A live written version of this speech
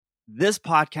This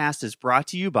podcast is brought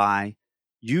to you by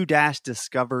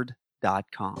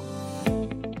u-discovered.com.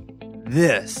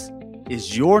 This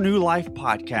is Your New Life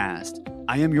Podcast.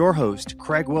 I am your host,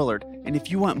 Craig Willard, and if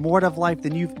you want more out of life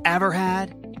than you've ever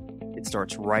had, it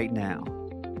starts right now.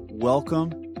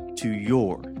 Welcome to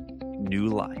Your New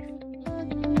Life.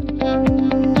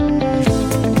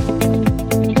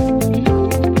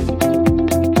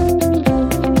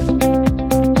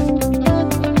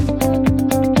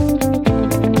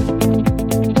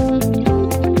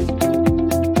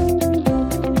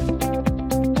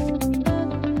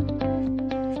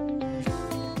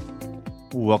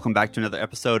 Welcome back to another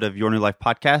episode of Your New Life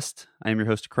Podcast. I am your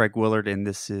host, Craig Willard, and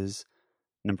this is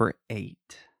number 8.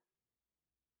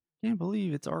 Can't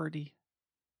believe it's already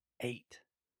 8.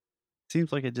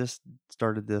 Seems like I just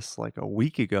started this like a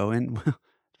week ago, and well,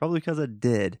 it's probably because I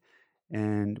did.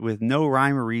 And with no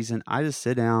rhyme or reason, I just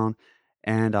sit down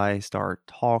and I start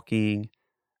talking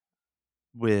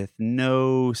with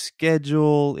no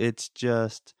schedule. It's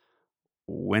just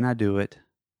when I do it,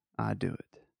 I do it.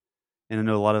 And I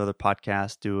know a lot of other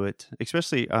podcasts do it,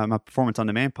 especially my Performance on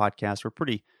Demand podcast. We're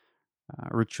pretty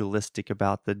ritualistic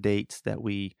about the dates that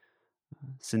we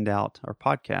send out our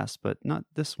podcast, but not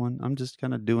this one. I'm just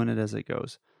kind of doing it as it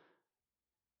goes.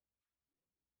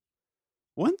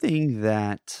 One thing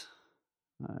that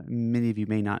many of you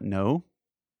may not know,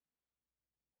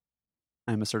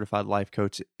 I'm a certified life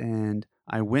coach, and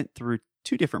I went through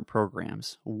 2 different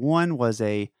programs. One was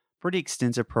a pretty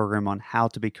extensive program on how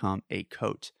to become a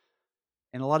coach.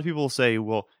 And a lot of people will say,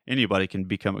 well, anybody can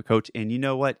become a coach. And you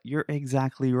know what? You're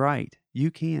exactly right. You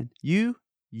can. You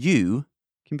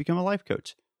can become a life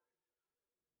coach.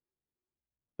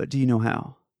 But do you know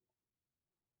how?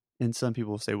 And some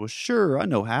people will say, well, sure, I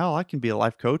know how. I can be a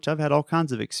life coach. I've had all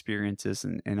kinds of experiences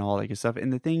and all that good stuff.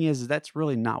 And the thing is that's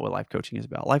really not what life coaching is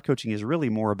about. Life coaching is really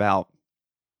more about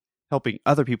helping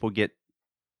other people get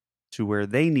to where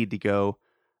they need to go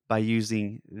by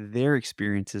using their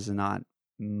experiences and not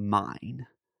mine.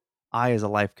 I, as a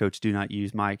life coach, do not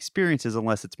use my experiences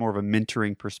unless it's more of a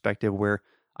mentoring perspective where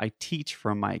I teach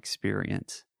from my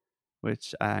experience,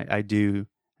 which I do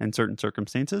in certain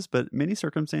circumstances, but many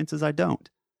circumstances I don't.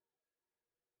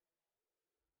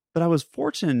 But I was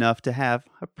fortunate enough to have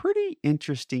a pretty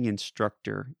interesting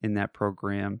instructor in that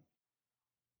program.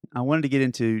 I wanted to get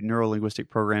into neuro-linguistic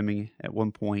programming at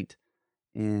one point,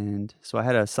 and so I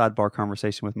had a sidebar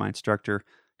conversation with my instructor.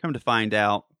 Come to find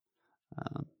out,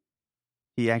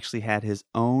 he actually had his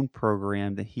own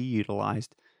program that he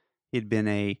utilized. He had been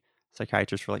a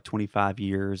psychiatrist for like 25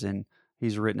 years, and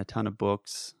he's written a ton of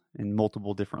books in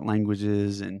multiple different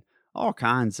languages and all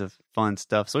kinds of fun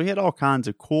stuff. So he had all kinds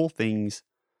of cool things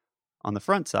on the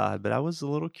front side, but I was a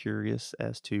little curious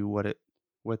as to what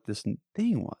this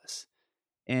thing was.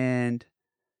 And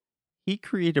he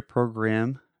created a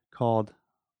program called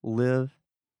Live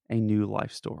a New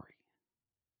Life Story.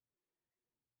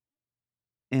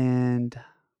 And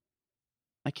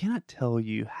I cannot tell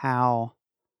you how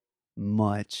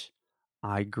much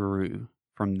I grew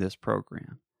from this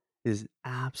program. It is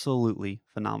absolutely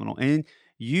phenomenal. And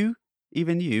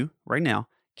even you, right now,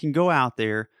 can go out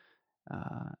there.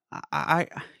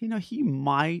 He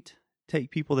might take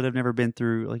people that have never been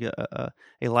through like a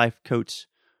life coach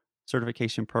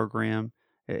certification program.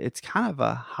 It's kind of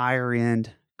a higher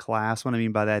end class. What I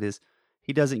mean by that is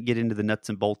he doesn't get into the nuts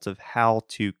and bolts of how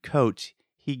to coach.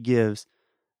 He gives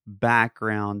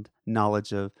background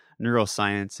knowledge of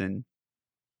neuroscience and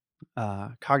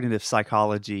cognitive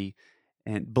psychology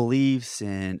and beliefs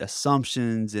and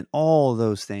assumptions and all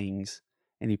those things.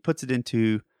 And he puts it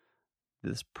into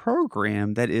this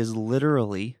program that is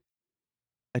literally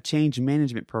a change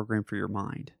management program for your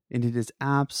mind. And it is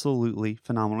absolutely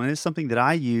phenomenal. And it's something that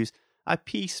I use. I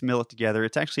piecemeal it together.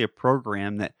 It's actually a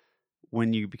program that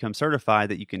when you become certified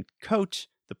that you can coach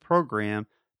the program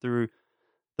through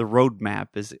the roadmap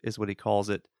is what he calls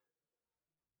it.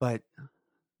 But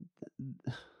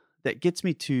that gets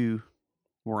me to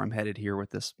where I'm headed here with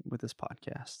this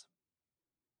podcast.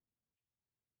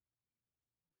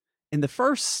 And the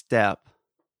first step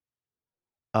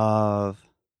of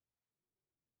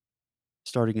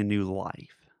starting a new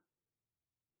life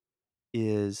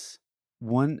is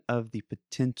one of the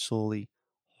potentially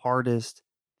hardest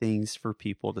things for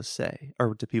people to say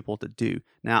or to people to do.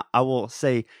 Now, I will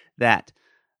say that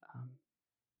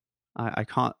I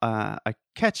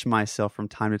catch myself from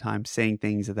time to time saying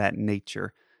things of that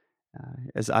nature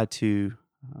as I too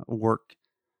work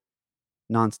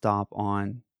nonstop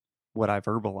on what I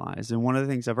verbalize. And one of the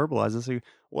things I verbalize is,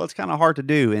 well, it's kind of hard to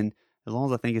do. And as long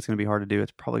as I think it's going to be hard to do,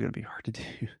 it's probably going to be hard to do.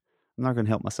 I'm not going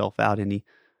to help myself out any.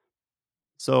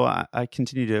 So I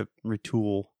continue to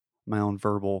retool my own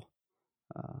verbal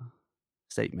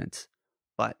statements.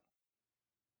 But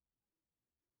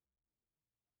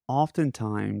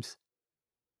oftentimes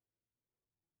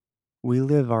we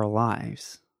live our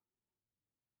lives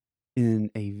in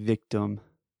a victim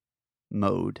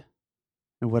mode.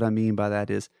 And what I mean by that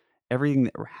is everything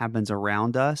that happens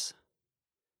around us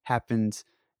happens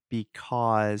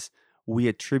because we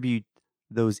attribute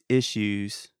those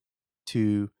issues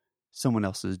to someone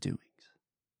else's doings.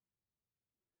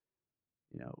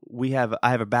 I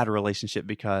have a bad relationship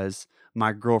because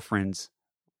my girlfriend's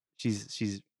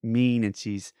she's mean and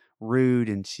she's rude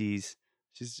and she's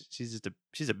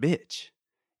a bitch.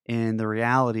 And the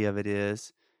reality of it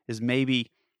is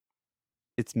maybe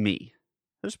it's me.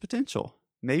 There's potential.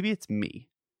 Maybe it's me.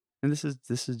 And this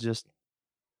is just,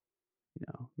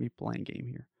 me playing game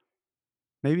here.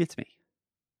 Maybe it's me.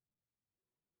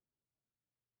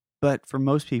 But for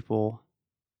most people,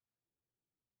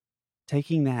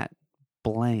 taking that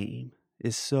blame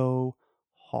is so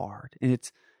hard. And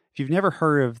if you've never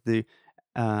heard of the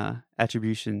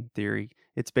attribution theory,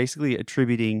 it's basically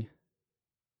attributing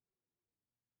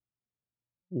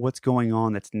what's going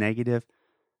on that's negative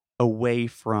away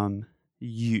from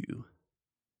you.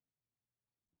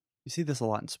 You see this a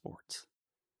lot in sports.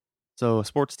 So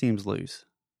sports teams lose.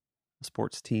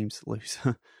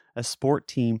 A sport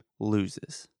team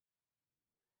loses.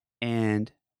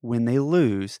 And when they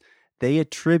lose, they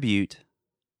attribute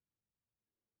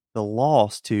the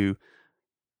loss to,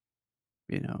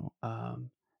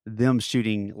 them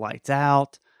shooting lights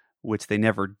out, which they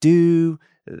never do.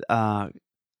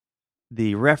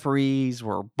 The referees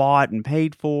were bought and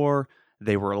paid for.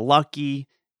 They were lucky.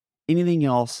 Anything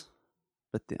else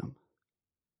but them.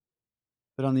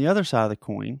 But on the other side of the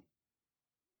coin,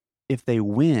 if they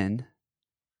win,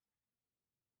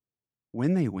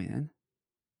 when they win,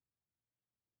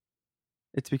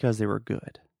 it's because they were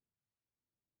good.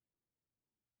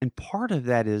 And part of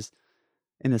that is,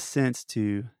 in a sense,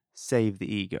 to save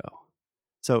the ego.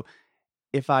 So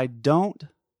if I don't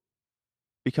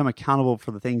become accountable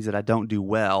for the things that I don't do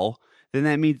well, then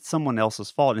that means it's someone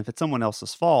else's fault. And if it's someone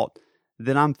else's fault,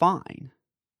 then I'm fine.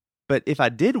 But if I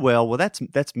did well,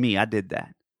 that's me. I did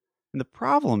that. And the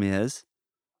problem is,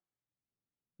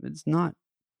 it's not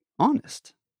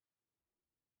honest.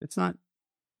 It's not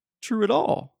true at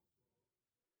all.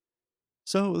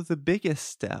 So the biggest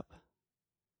step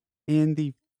and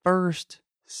the first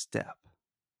step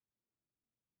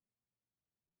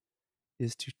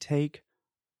is to take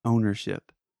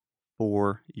ownership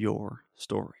for your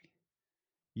story.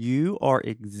 You are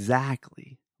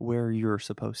exactly where you're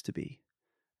supposed to be,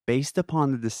 based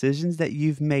upon the decisions that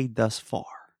you've made thus far.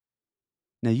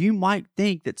 Now, you might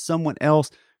think that someone else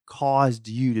caused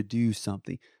you to do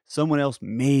something. Someone else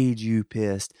made you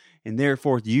pissed, and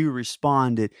therefore you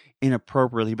responded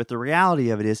inappropriately. But the reality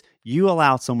of it is you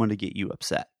allowed someone to get you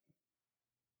upset.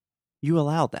 You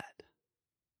allowed that.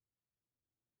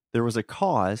 There was a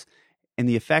cause, and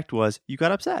the effect was you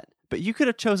got upset. But you could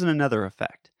have chosen another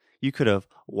effect. You could have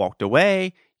walked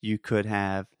away. You could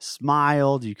have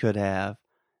smiled. You could have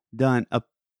done a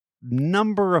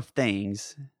number of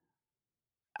things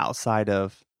outside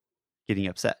of getting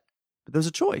upset. But there's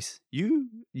a choice. You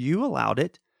allowed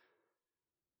it.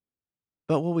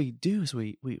 But what we do is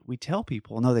we tell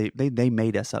people, no, they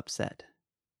made us upset.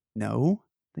 No,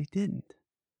 they didn't.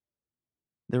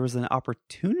 There was an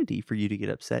opportunity for you to get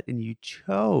upset, and you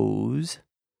chose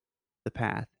the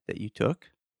path that you took.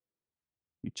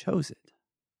 You chose it.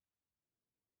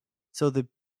 So the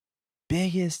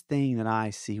biggest thing that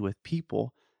I see with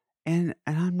people, and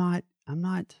I'm not,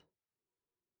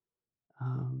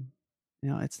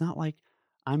 it's not like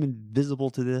I'm invisible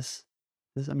to this.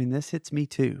 This hits me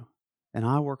too, and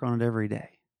I work on it every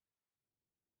day.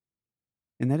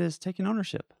 And that is taking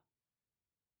ownership.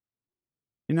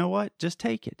 You know what? Just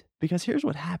take it. Because here's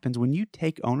what happens when you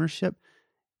take ownership,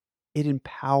 it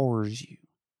empowers you.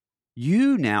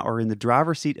 You now are in the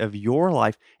driver's seat of your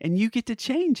life, and you get to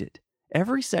change it.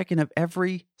 Every second of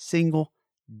every single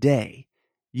day,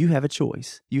 you have a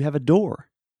choice. You have a door.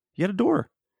 You got a door.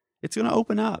 It's going to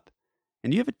open up,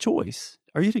 and you have a choice.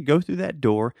 Are you going to go through that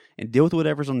door and deal with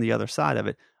whatever's on the other side of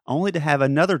it, only to have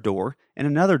another door and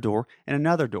another door and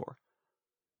another door?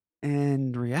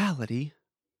 And reality,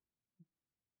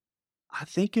 I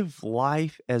think of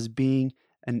life as being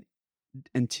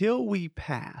until we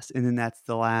pass, and then that's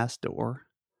the last door.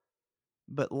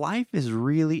 But life is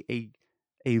really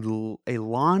a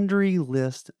laundry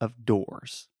list of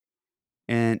doors.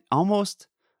 And almost,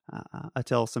 I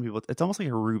tell some people, it's almost like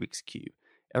a Rubik's Cube.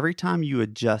 Every time you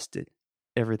adjust it,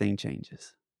 everything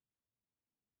changes.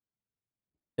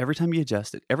 Every time you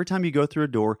adjust it, every time you go through a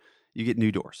door, you get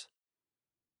new doors.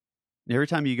 Every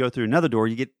time you go through another door,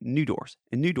 you get new doors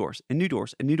and new doors and new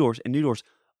doors and new doors and new doors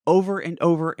over and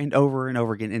over and over and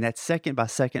over again. And that's second by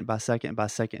second by second by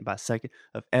second by second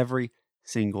of every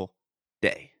single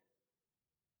day.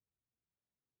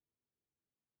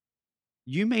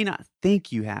 You may not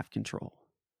think you have control.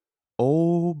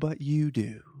 Oh, but you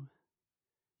do.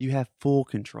 You have full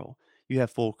control. You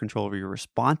have full control over your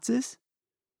responses.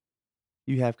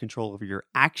 You have control over your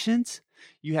actions.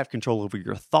 You have control over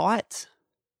your thoughts.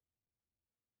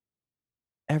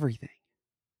 Everything.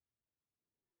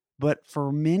 But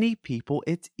for many people,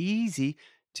 it's easy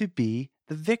to be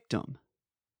the victim.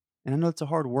 And I know it's a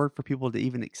hard word for people to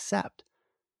even accept.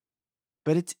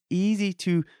 But it's easy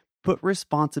to put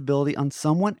responsibility on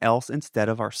someone else instead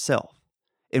of ourselves.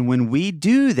 And when we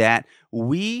do that,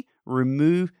 we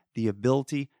remove the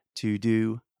ability to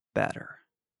do better.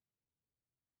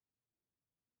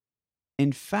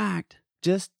 In fact,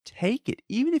 just take it,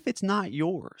 even if it's not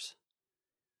yours.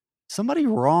 Somebody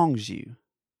wrongs you.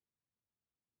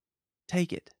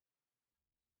 Take it.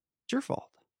 It's your fault.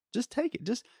 Just take it.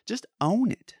 Just own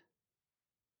it.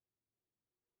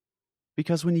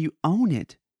 Because when you own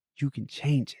it, you can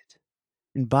change it.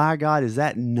 And by God, is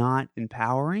that not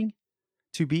empowering?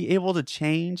 To be able to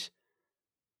change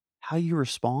how you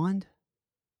respond?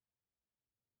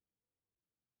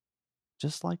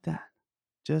 Just like that.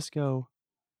 Just go,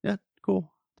 yeah,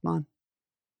 cool, it's mine.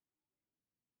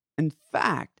 In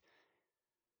fact,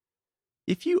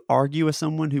 if you argue with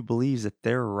someone who believes that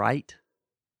they're right,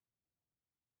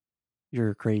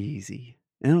 you're crazy.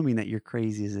 And I don't mean that you're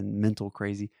crazy as in mental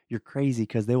crazy. You're crazy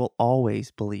because they will always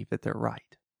believe that they're right.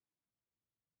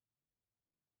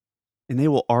 And they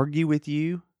will argue with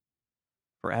you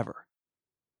forever.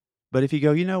 But if you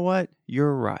go, you know what?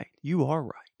 You're right. You are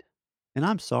right. And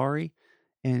I'm sorry.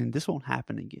 And this won't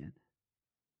happen again.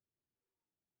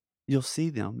 You'll see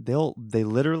them. They'll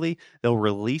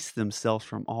release themselves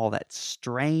from all that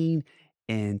strain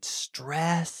and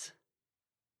stress.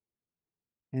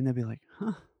 And they'll be like,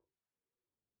 huh.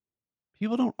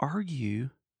 People don't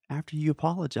argue after you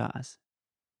apologize.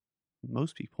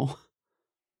 Most people.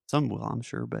 Some will, I'm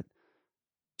sure, but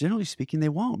generally speaking, they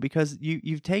won't, because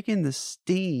you've taken the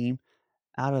steam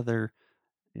out of their.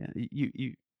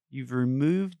 You've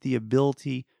removed the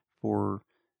ability for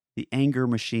the anger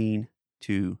machine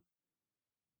to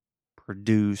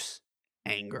produce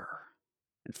anger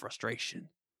and frustration.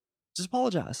 Just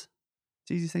apologize. It's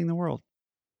the easiest thing in the world.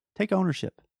 Take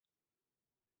ownership.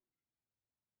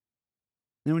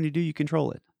 And when you do, you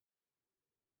control it.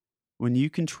 When you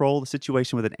control the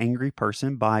situation with an angry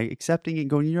person by accepting it and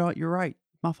going, you know what, you're right.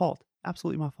 My fault.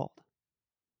 Absolutely my fault.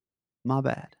 My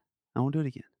bad. I won't do it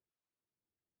again.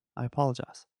 I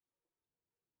apologize.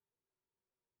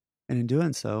 And in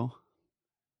doing so,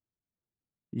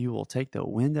 you will take the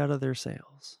wind out of their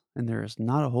sails, and there is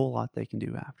not a whole lot they can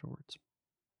do afterwards.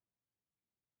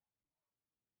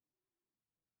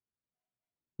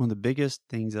 One of the biggest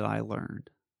things that I learned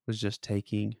was just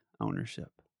taking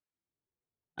ownership.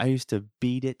 I used to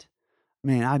beat it.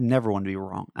 Man, I never want to be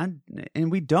wrong.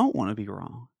 And we don't want to be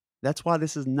wrong. That's why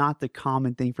this is not the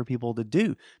common thing for people to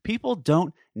do. People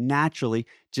don't naturally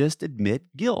just admit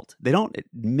guilt. They don't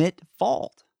admit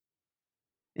fault.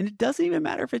 And it doesn't even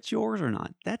matter if it's yours or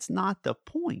not. That's not the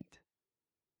point.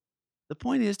 The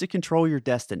point is to control your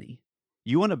destiny.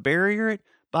 You want to barrier it?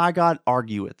 By God,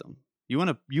 argue with them. You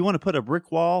want to put a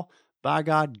brick wall? By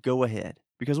God, go ahead.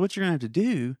 Because what you're going to have to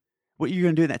do, what you're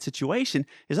going to do in that situation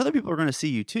is other people are going to see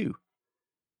you too.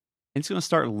 And it's going to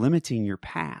start limiting your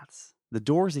paths. The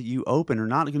doors that you open are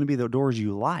not going to be the doors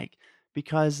you like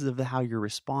because of how you're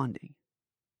responding.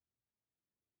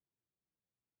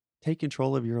 Take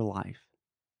control of your life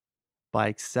by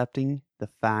accepting the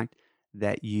fact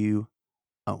that you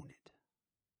own it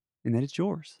and that it's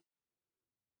yours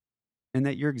and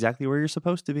that you're exactly where you're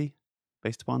supposed to be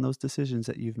based upon those decisions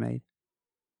that you've made.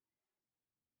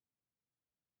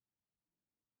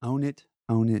 Own it,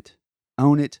 own it,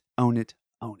 own it, own it,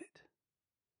 own it.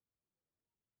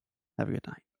 Have a good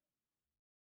night.